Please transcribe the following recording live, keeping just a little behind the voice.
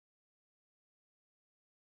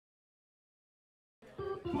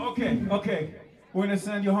Okay. We're gonna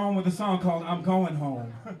send you home with a song called I'm Going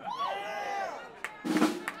Home.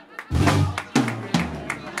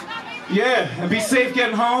 Yeah, and be safe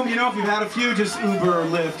getting home. You know, if you've had a few, just Uber or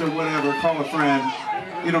Lyft or whatever, call a friend.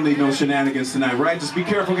 You don't need no shenanigans tonight, right? Just be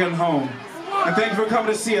careful getting home. And thank you for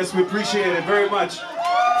coming to see us. We appreciate it very much.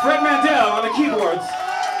 Fred Mandel on the keyboards.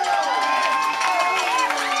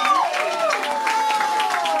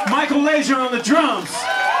 Michael Leasure on the drums.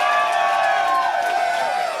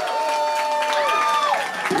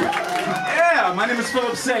 Yeah, my name is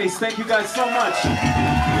Sayce. Thank you guys so much.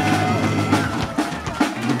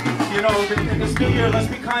 You know, in this new year, let's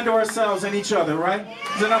be kind to ourselves and each other, right?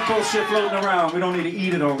 There's enough bullshit floating around. We don't need to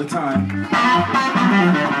eat it all the time.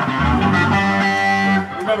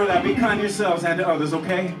 Remember that. Be kind to yourselves and to others,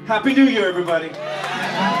 okay? Happy New Year, everybody. All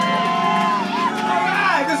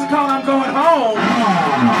right, this is called I'm Going Home.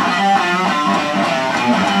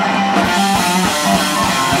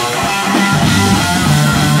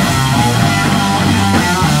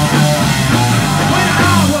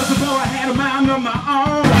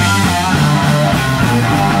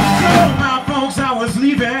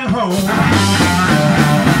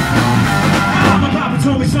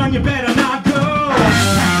 Told me, son, you better not go. And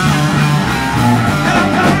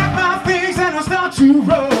I'll pack my things and I'll start to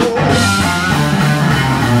roll.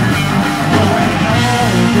 Going home,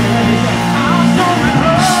 I'm going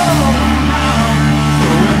home. I'm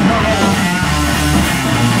going home.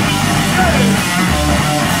 Hey.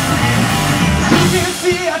 You can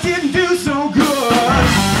see I didn't do so good.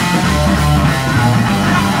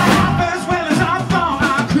 Not as well as I thought I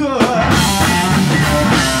could.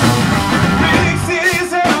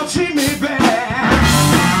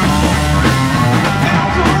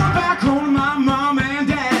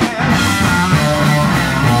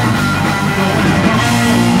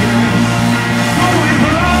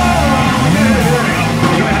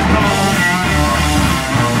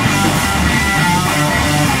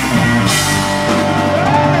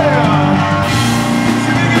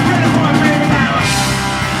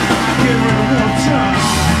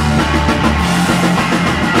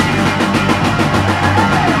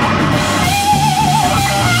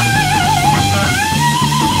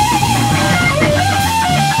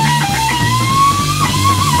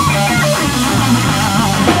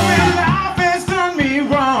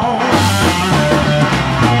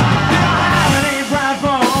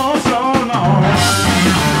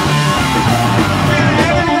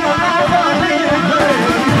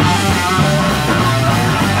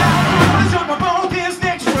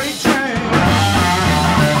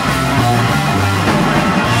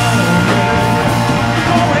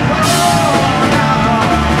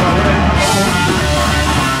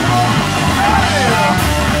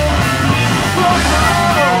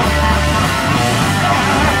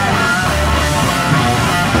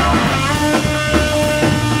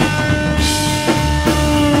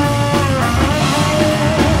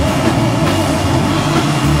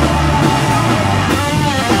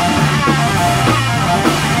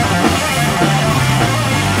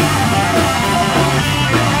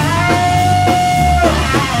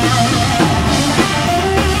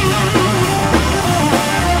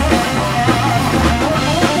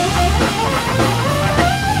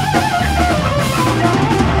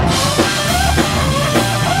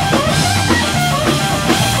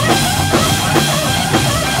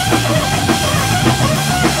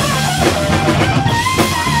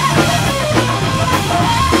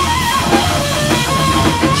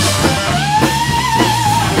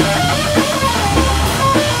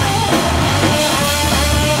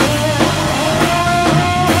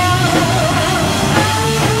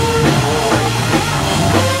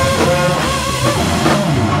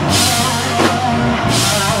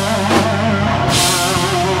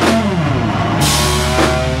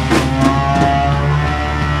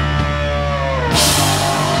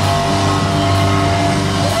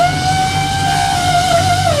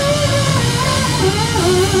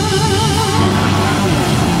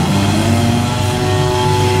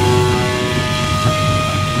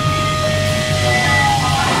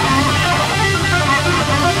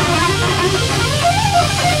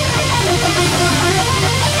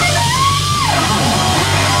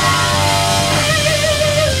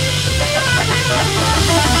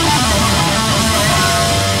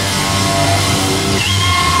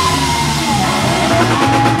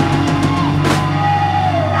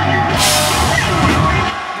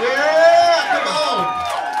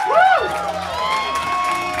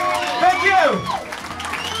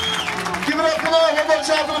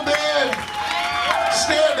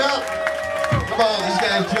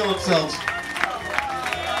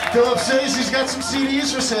 Sayce's got some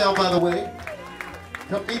CDs for sale, by the way.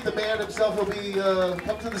 come meet the band himself. He'll be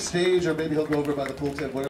come to the stage, or maybe he'll go over by the pool tent. Whatever.